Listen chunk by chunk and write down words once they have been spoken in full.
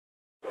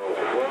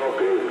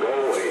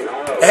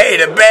Hey,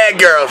 the bad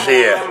girl's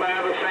here.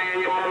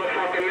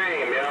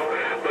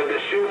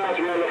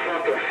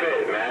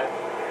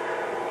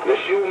 The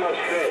shoe must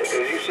fit,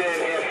 because you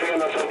sitting here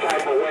feeling some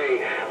type of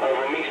way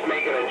over me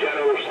making a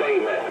general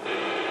statement.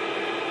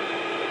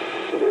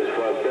 It's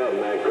fucked up,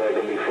 man. Craig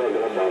can be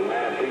fucking up on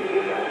mad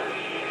people, man.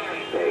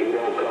 Yeah, you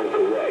don't come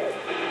correct.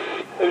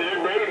 And you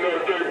better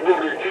not take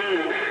Boogie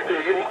Kid,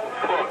 because you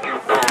fucking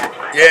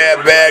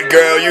Yeah, bad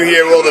girl, you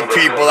hear all the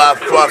people I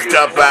fucked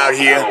up out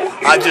here.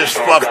 I just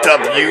fucked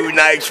up you,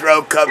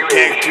 Nitro,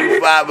 Cupcake,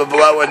 2-5 a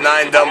blow, and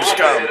 9 dumb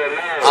scum.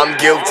 I'm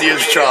guilty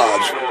as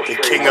charged. The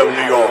king of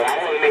New York.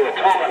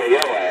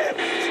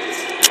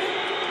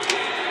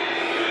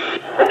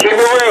 Keep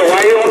it real.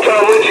 Why you don't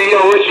tell Richie,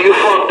 yo, Richie, you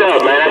fucked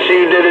up, man. I see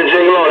you did a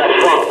J-Lo. That's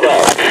fucked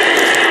up.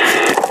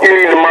 You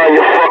need to mind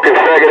your fucking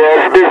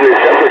faggot-ass business.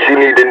 That's what you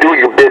need to do,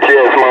 you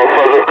bitch-ass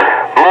motherfucker.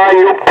 Mind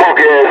your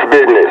punk-ass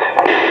business.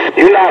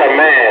 You're not a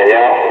man,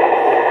 yo.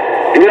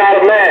 You're not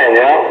a man,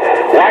 yo.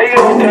 Why you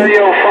don't tell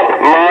your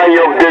mind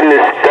your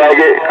business,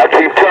 faggot? I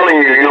keep telling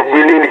you,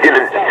 you need to get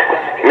it.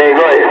 Man,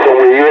 go ahead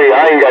somewhere.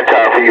 I ain't got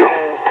time for you.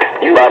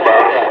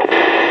 Bye-bye.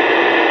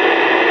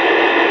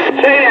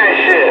 Say that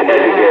shit.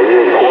 You get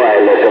real quiet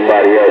and let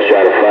somebody else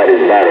try to fight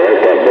his battle.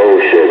 That's that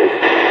bullshit.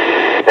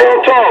 Real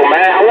talk,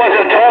 man. I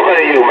wasn't talking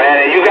to you, man.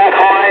 And you got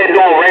caught out here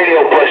doing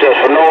radio push-ups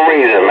for no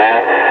reason, man.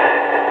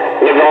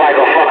 Looking like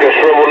a fucking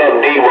shriveled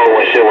up Devo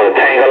and shit with a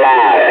tangle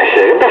eye and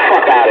shit. Get the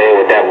fuck out of here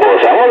with that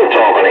bullshit. I wasn't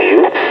talking to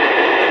you.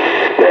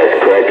 That's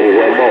correct. He's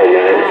that man,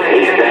 man.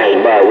 He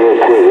stands by real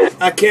quick.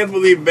 I can't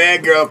believe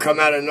Bad Girl come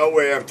out of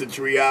nowhere after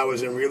 3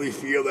 hours and really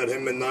feel that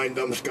him and 9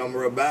 dumb scum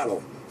are a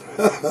battle.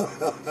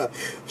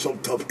 Some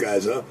tough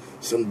guys, huh?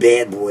 Some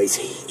bad boys.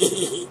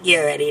 You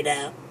already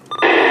know.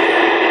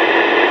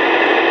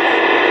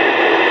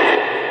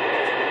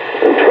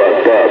 I'm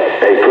fucked up.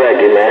 Hey,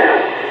 Cracky,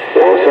 man.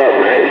 What's up,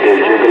 man?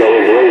 Just jiggling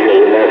over the radio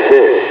and that's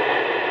it.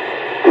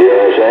 You know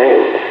what I'm saying?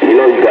 You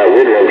know you got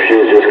rid of them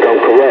shits, just come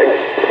correct.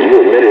 You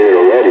admitted it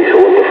already, so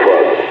what the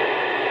fuck?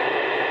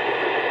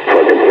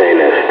 Fucking playing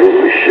that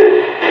stupid shit.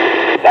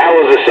 That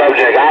was the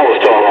subject I was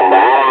talking about.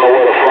 I don't know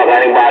where the fuck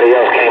anybody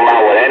else came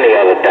out with any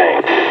other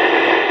thing.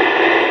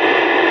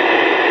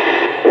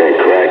 Man,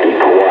 Cracky,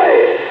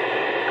 quiet.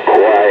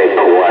 Quiet,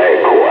 quiet,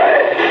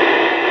 quiet.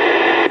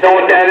 You know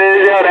what that is,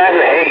 yo? That's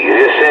hate.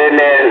 Just sitting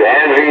there,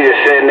 envy,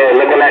 just sitting there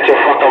looking at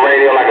your fucking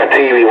radio like a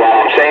TV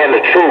while I'm saying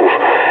the truth.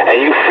 And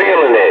you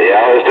feeling it,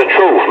 yo. It's the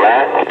truth,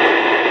 man.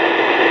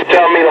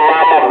 Tell me to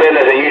mind my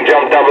business and you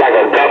jumped up like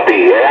a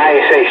guppy. And I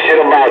ain't say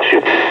shit about you.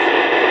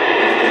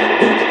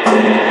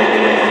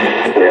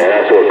 Yeah,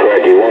 that's what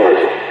Cracky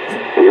wants.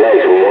 He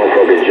likes when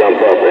motherfuckers jump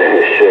up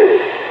and shit.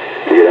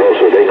 You know,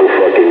 so they can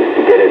fucking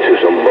get into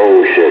some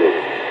bullshit.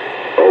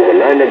 Over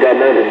nothing that got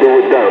nothing to do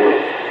with them.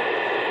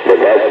 But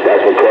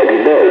that's what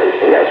Cracky does.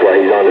 And that's why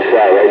he's on the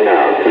side right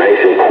now. Nice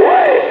and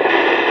quiet.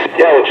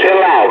 Yo,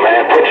 chill out,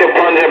 man. Put your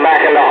plunger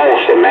back in the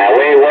holster, man.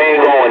 We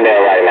ain't going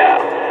there right now.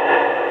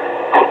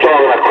 I'm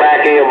talking to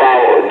Cracky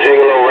about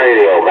Gigolo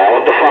Radio, man.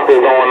 What the fuck is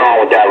going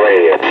on with that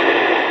radio?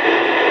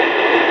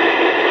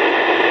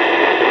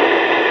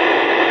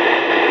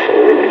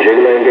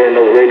 Gigolo ain't getting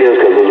those radios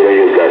because those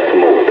radios got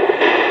smoked.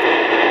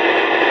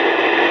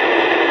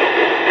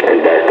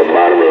 And that's the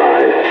bottom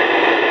line.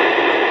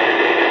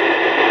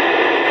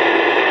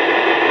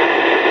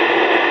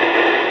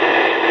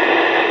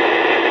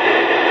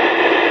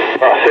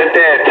 Sit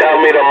there and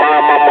tell me to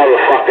mind my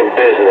motherfucking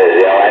business,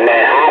 yo, and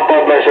then hop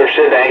up and some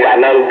shit that ain't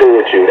got nothing to do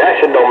with you. That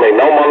shit don't make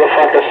no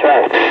motherfucking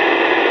sense.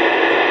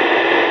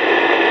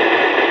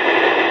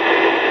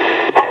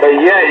 But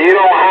yeah, you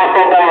don't hop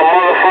up on the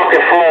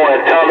motherfucking phone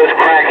and tell this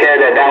crackhead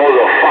that that was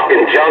a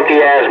fucking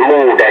junky ass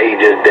move that he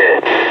just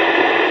did.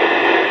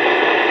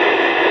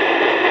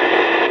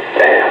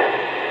 Damn.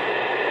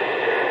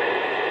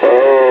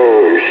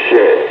 Oh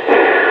shit.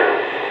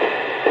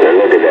 Now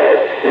look at that.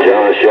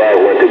 John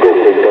Sharp went to go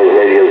pick those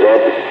radios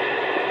up.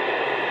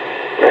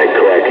 And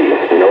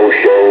Cracky, no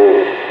show,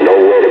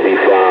 nowhere to be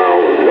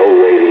found, no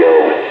radio.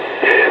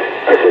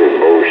 I said it's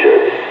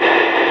bullshit.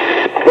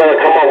 You better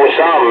come up with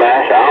something,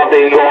 man. I don't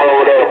think he's going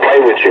over there to play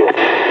with you.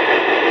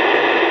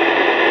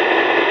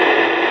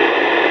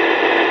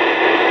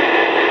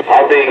 I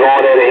don't think he's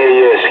going there to hear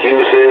your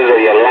excuses or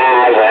your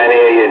lies or any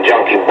of your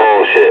junky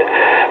bullshit.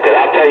 Because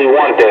I'll tell you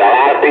one thing, a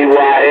lot of people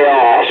out here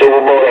on Super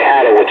Bowl, they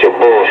had it with your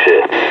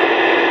bullshit.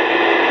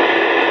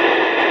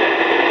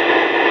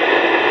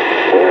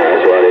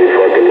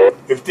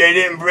 If they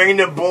didn't bring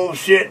the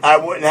bullshit, I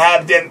wouldn't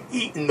have them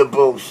eating the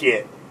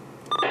bullshit.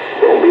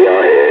 Don't be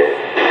out here.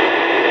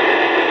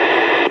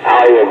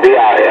 I don't even be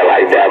out here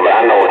like that, but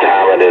I know what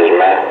time it is,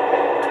 man.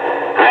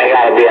 I ain't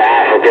gotta be an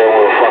African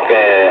with a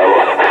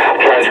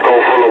fucking trench coat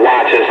full of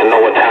watches to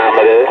know what time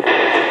it is.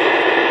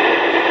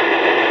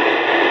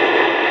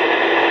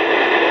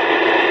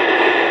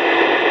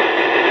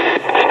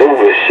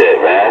 Stupid shit,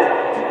 man.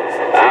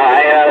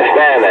 I ain't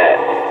understand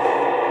that.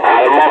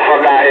 The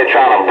motherfucker out here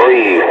trying to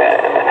breathe, man.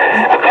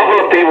 A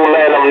couple of people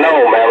let them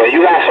know, man, but you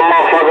got some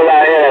motherfuckers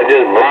out here that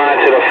just blind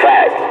to the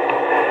fact.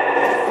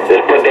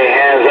 Just put their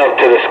hands up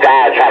to the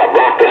sky and try to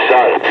block the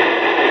sun.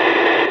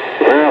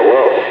 Yeah,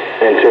 well,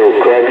 until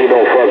Cracky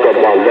don't fuck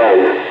up on them,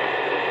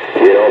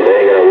 you know, they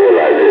ain't gonna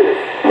realize it.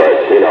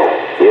 But, you know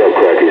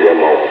Cracky's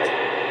M.O.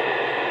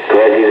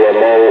 Cracky's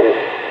M.O.,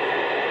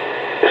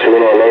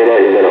 sooner or later,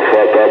 he's gonna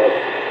fuck up,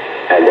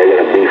 and they're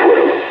gonna beef with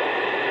him.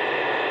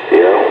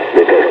 You know,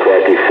 because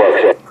Cracky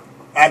fucks up.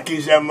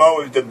 Aki's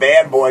M.O. is the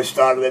bad boy,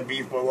 started that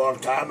beef a long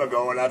time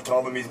ago, and I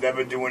told him he's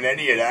never doing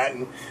any of that.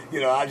 And,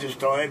 you know, I just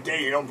told him,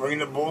 hey, you don't bring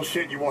the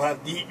bullshit, you won't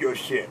have to eat your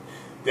shit.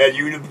 That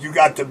you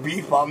got the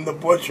beef, I'm the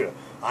butcher.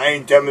 I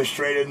ain't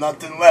demonstrated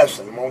nothing less,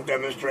 and won't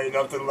demonstrate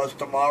nothing less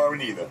tomorrow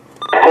neither.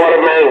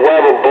 Quarterman's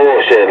web of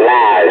bullshit,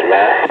 lies,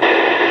 man.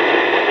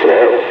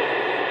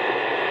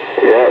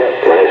 Yeah,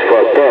 and it's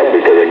fucked up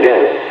because,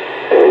 again,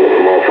 the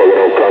motherfucker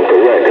don't come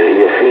correct, and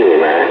he a fiend,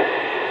 man.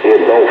 He a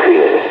dope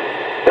fiend.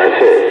 That's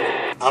it.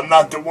 I'm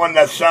not the one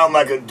that sound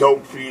like a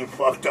dope fiend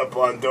fucked up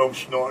on dope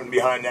snorting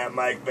behind that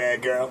mic,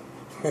 bad girl.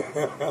 He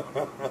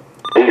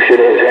shit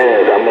in his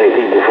hands. How many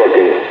people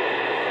fucking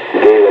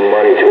gave him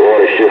money to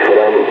order shit for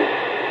them?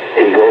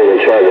 He goes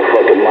and tries to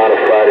fucking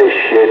modify this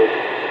shit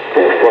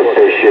and fuck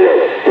this shit up.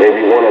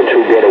 Maybe one or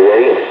two get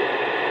away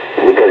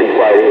because he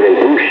probably didn't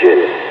even do shit.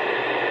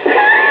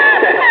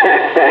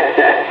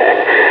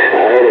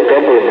 I heard a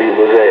couple of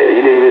people say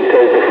he didn't even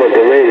touch the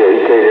fucking radio. He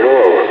played it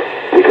off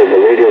because the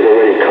radio's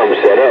already come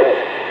set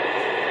up.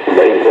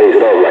 But he plays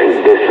it off like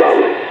he did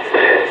something.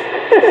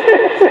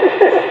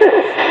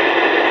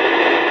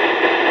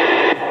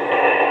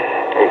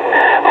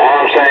 All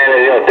I'm saying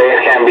is,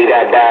 things can't be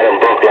that bad in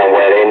Brooklyn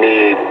where they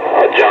need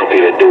a junkie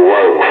to do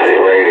work for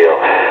the radio.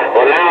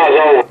 Well, now it's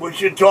over.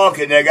 What you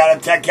talking? They got a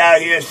tech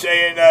out here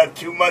saying,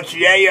 too much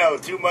yayo,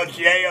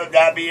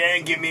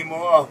 WN, give me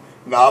more.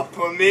 Not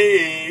for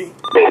me. Yep,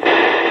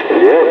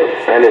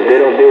 and if they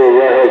don't deal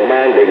with Red Hook,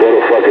 man, they go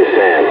to fucking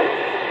Sam.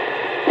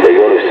 They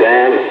go to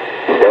Sam,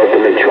 Delta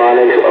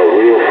Electronics, a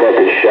real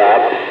fucking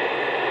shop.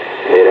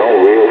 You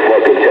know, real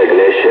fucking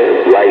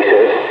technician,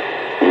 license.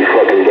 You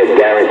fucking get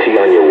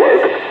guarantee on your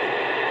work.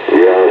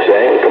 You know what I'm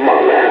saying? Come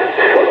on, man.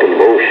 It's fucking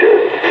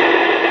bullshit.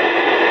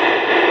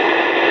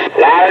 A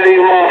lot of these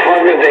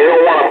motherfuckers, they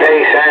don't want to pay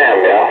Sam,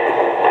 yo.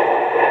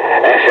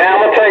 And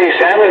Sam, I'll tell you,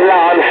 Sam is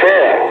not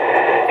unfair.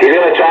 He's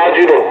going to charge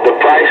you the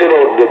price of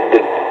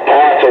the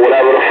parts or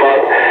whatever the fuck,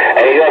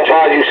 and he's going to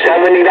charge you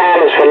 $70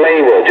 for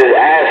labor. Just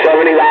add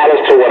 $70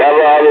 to whatever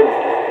other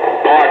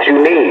part you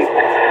need.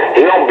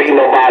 He don't beat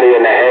nobody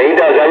in the head. He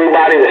does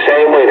everybody the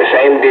same way, the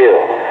same deal.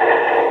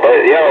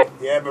 But, yo.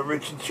 Yeah, but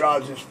Richard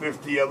charges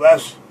 50 or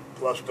less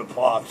plus the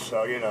parts,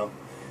 so, you know.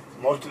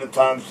 Most of the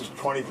time it's just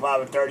 $25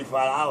 or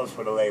 $35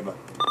 for the labor.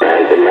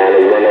 Man, the man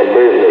is running a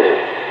business.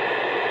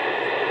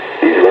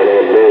 He's running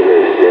a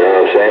business, you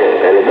know what I'm saying?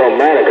 And it don't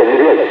matter, because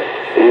look,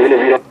 even if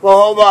you don't... Well,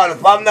 hold on.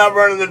 If I'm not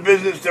running the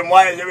business, then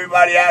why is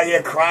everybody out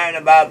here crying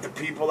about the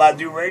people I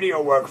do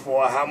radio work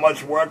for, how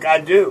much work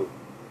I do?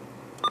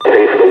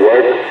 Pay for the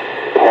work,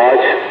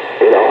 parts,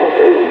 you know,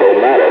 it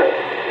don't matter.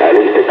 At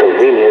least the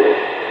convenience,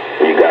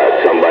 you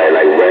got somebody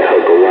like Red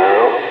Hook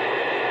around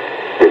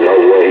that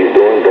knows what he's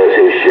doing, does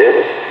his shit.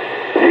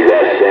 You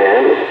got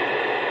Sam,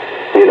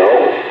 you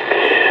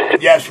know.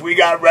 Yes, we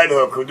got Red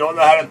Hook, who don't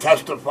know how to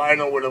test a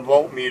final with a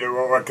voltmeter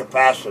or a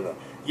capacitor.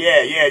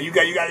 Yeah, you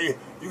got a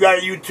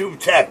YouTube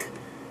tech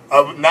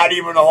of not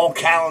even a whole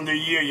calendar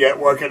year yet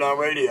working on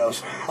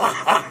radios.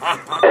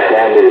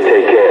 Family to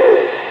take care of.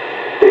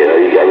 You know,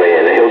 you got me,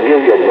 and he'll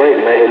give you a break,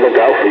 man. He'll look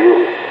out for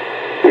you.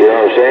 You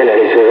know what I'm saying? And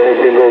he says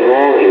anything goes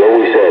wrong, he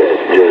always says,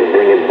 just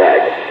bring it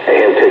back, and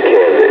he'll take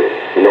care of it.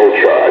 No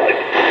charge.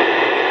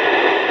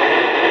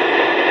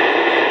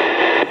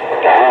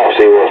 I don't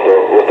see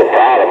what's the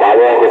problem. I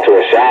walk into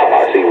a shop,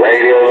 I see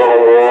radios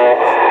on the wall.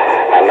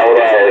 I know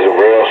that is a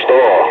real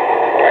store.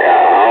 Like,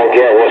 I don't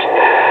get what's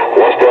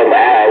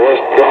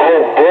the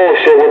whole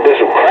bullshit with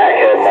this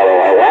crackhead mother.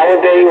 Like, why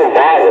would they even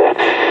bother?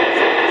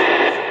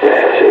 Man,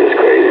 that shit is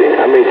crazy.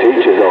 I mean, to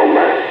each his own,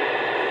 man.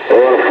 They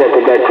want to fuck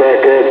with that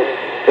crackhead,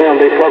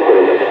 they fuck with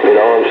him. You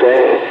know what I'm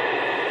saying?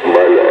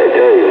 But I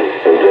tell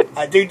you,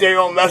 I think they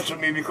don't mess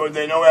with me because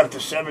they know after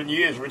 7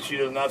 years Richie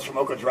does not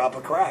smoke a drop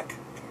of crack.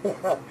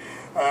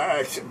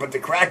 But the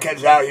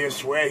crackheads out here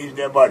swear he's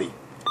their buddy.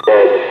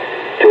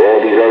 To all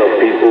these other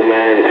people,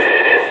 man,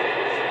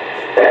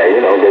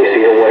 you know, they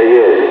see him where he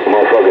is.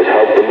 Motherfuckers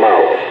helped him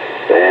out.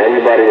 And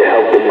everybody that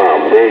helped him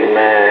out, Big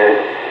Man,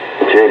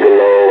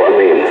 Gigolo, I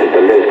mean,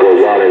 the list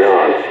goes on and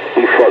on.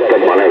 He fucked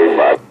up on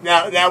everybody.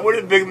 Now, what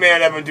did Big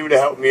Man ever do to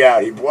help me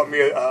out? He bought me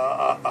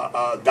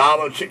a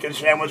dollar chicken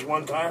sandwich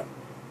one time.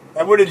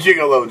 And what did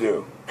Gigolo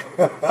do?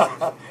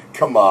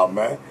 Come on,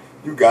 man.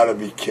 You gotta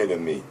be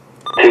kidding me.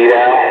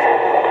 Key-Down?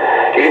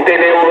 You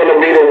think they were going to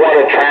be the one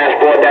to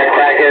transport that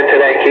crackhead to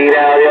that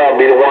Key-Down, y'all?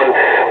 Be the one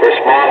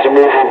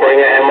responsible for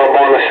bringing him up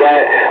on the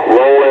set,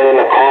 rolling in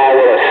the car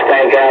with a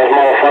stank-ass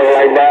motherfucker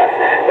like that?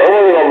 They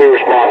wasn't going to be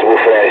responsible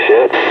for that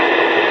shit.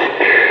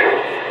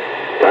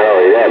 Not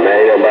only that, man,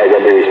 ain't nobody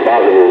going to be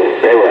responsible.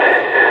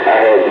 I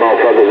heard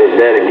motherfuckers was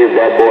there to give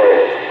that boy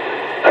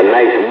a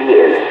nice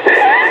meeting.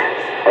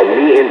 of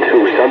me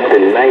into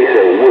something nice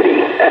and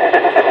woody.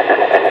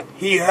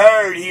 He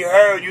heard.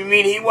 You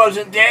mean he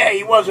wasn't there?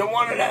 He wasn't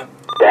one of them?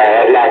 Right,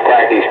 that's not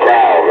Cracky's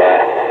crowd,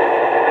 man.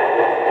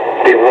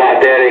 People out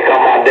there, they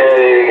come out there,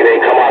 they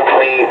come out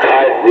clean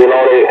cut, you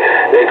know,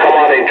 they come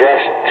out, they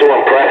dress to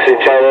impress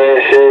each other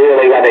and shit, you know,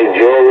 they got their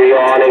jewelry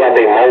on, they got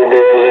their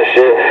mobiles and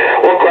shit.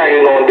 What Cracky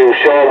gonna do,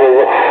 show up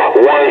with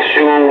one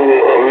shoe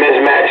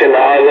mismatching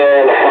the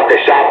other and a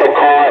fucking shopping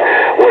cart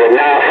with a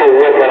 9-foot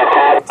whip and a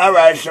car?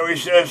 Alright, so he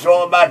said it's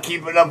all about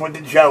keeping up with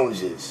the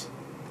Joneses.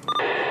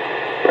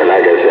 And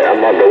like I said,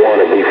 I'm not the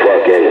one to be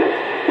fucking,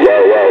 yo,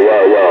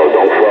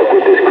 don't fuck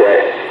with this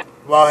crack.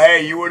 Well,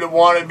 hey, you would have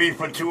wanted me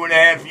for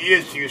 2.5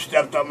 years till you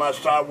stepped on my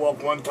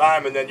sidewalk one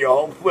time and then your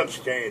whole flip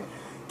stayed.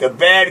 The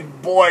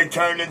bad boy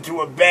turned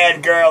into a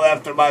bad girl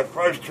after my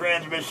first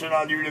transmission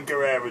on Utica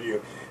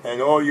Avenue,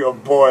 and all your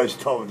boys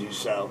told you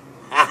so.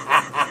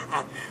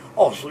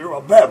 Oh, so you're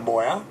a bad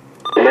boy, huh?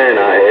 Man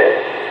out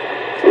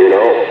here, you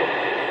know,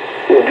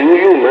 well, do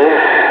you,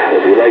 man.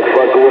 If you like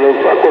fucking with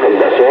him, fuck with him,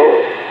 that's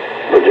all.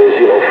 But just,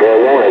 you know, fair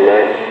warning,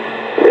 man.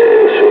 Yeah,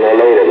 sooner or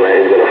later,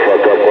 man, he's gonna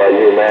fuck up on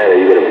you, man, and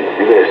you're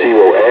gonna see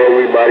what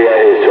everybody out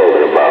here is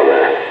talking about,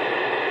 man.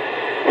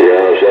 You know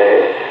what I'm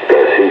saying?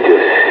 Because he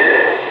just,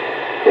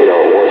 you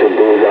know, once a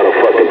dude's on a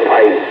fucking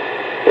pipe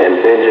and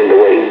binging the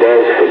way he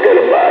does,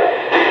 forget about it.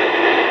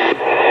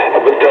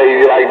 I'm gonna tell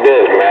you like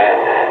this, man.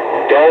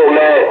 Don't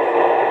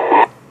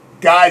let...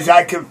 Guys,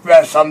 I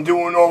confess, I'm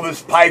doing all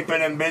this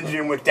piping and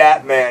binging with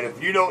that man.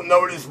 If you don't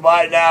notice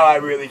by now, I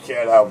really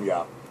can't help you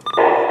out.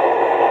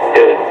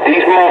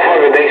 These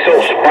motherfuckers, they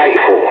so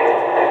spiteful.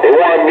 They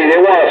want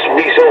to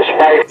be so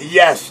spiteful.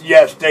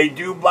 Yes, they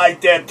do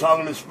bite their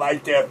tongue to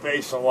spite their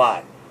face a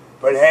lot.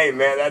 But hey,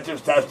 man, that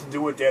just has to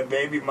do with their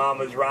baby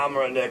mama's drama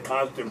and their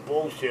constant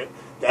bullshit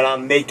that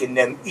I'm making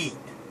them eat.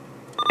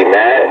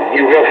 Man,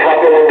 you've been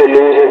fucking with the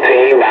losing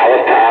team. Now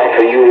it's time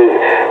for you to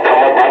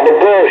come up out the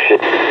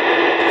bullshit.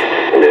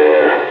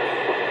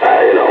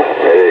 Yeah, you know,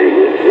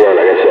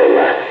 like I said,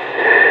 man,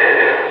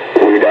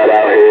 we got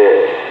out here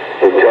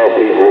to tell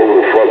people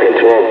who to fucking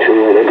talk to,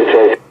 they can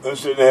talk to.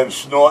 Listen to him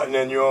snorting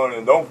and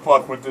yawning. Don't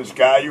fuck with this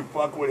guy. You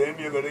fuck with him,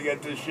 you're gonna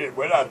get this shit.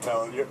 We're not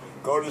telling you.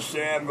 Go to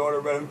Sam, go to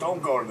Red.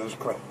 Don't go to this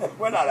crap.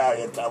 We're not out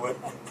here telling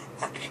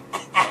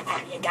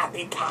you. Got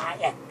me tired.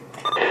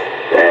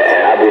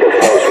 Yeah, I'll be the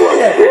first one.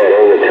 Yeah,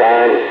 there was a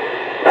time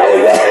I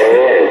was out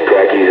here and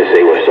Cracky used to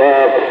say, what's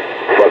up?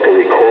 Fucking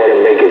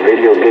recording, making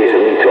video games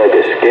of me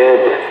talking Skip.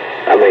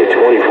 I mean,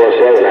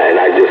 24/7, and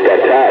I just got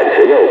tired. I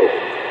said, yo,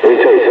 let me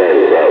tell you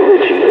something,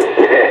 Richie.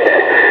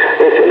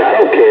 Listen, I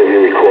don't care if you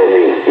record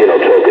me, you know,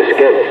 talking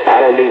Skip.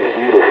 I don't need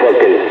you to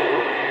fucking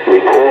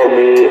record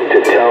me to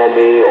tell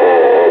me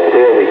or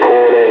play a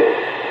recording.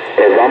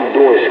 If I'm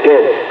doing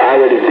Skip, I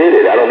already did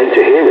it. I don't need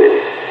to hear it.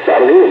 I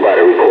don't need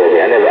anybody to record me.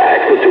 I never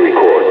asked him to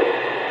record.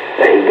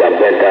 And he got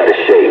bent out of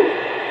shape.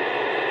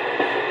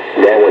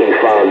 Then when he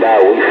found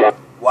out,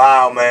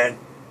 Wow, man.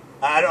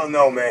 I don't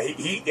know, man.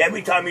 He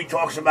every time he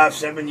talks about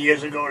 7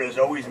 years ago, there's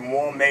always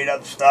more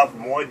made-up stuff,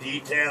 more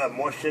detail, and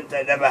more shit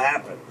that never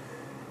happened.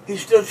 He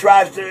still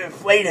tries to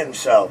inflate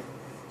himself.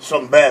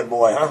 Some bad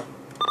boy, huh?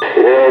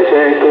 You know what I'm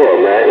saying? Come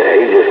on, man.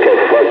 He just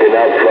kept fucking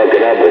up,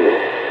 and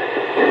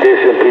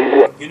dissing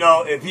people. You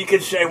know, if he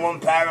could say one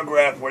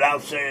paragraph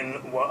without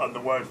saying the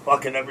word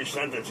fucking every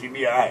sentence, he'd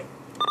be alright.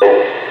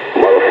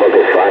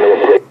 Motherfuckers find him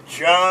a place.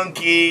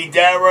 Junkie,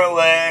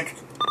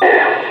 derelict.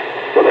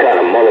 What kind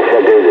of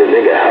motherfucker is this?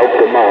 Nigga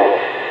helped him out,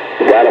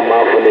 got him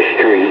out from the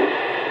street.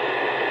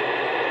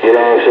 You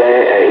know what I'm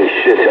saying? And he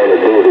shits on the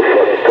dude who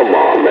fucking, come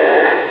on,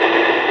 man.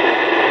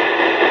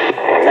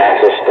 And that's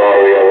the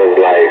story of his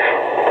life.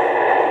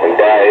 And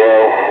Dario,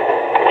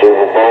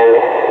 Super Bowl,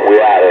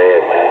 we out of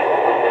here, man.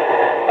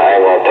 I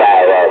ain't gonna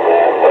tie it up,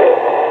 man, but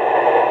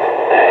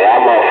man,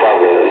 y'all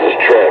motherfuckers is a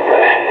trip,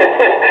 man.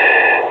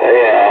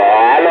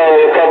 I know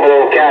there's a couple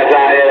of cats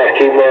out here that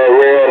keep it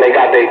real, and they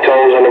got their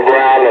toes on the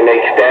ground, and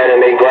they stand in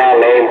their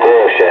ground, they ain't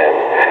bullshit.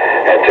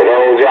 And to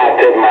those, y'all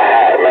tip my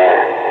hat, man.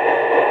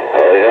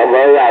 Y'all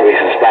gotta be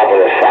stopping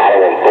this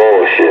following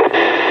bullshit.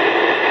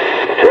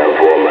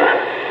 10-4, man.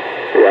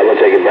 Yeah, I'm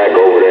gonna take it back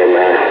over there,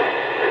 man.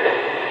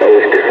 I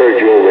just heard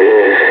you over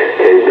here,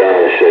 came down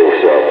and say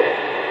what's up.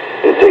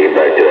 I'm gonna take it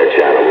back to that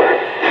channel, man.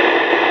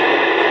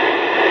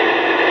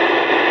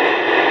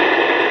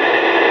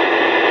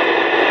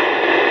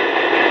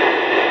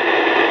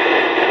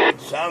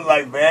 Sounds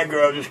like Bad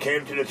Girl just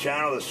came to the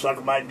channel to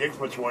suck my dick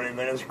for 20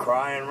 minutes,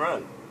 cry and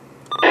run.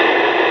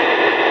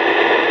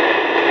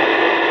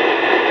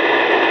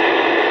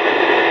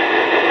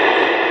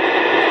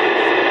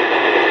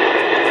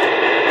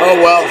 Oh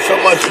well, so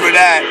much for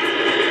that.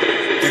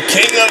 The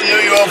king of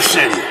New York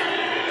City.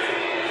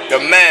 The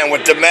man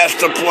with the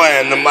master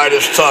plan, the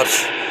Midas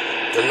touch,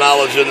 the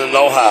knowledge and the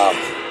know-how.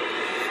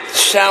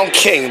 Sound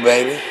king,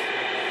 baby.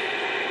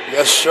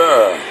 Yes,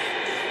 sir.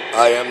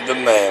 I am the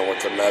man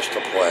with the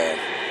master plan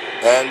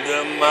and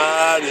the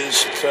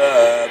Midas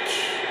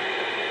touch.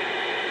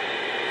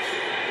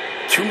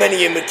 Too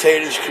many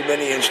imitators, too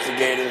many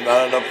instigators,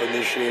 not enough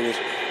initiators.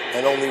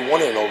 and only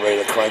one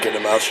innovator cranking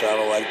them out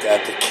sounding like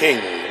that. The King,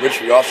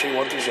 Richie Rossi,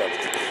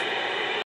 127.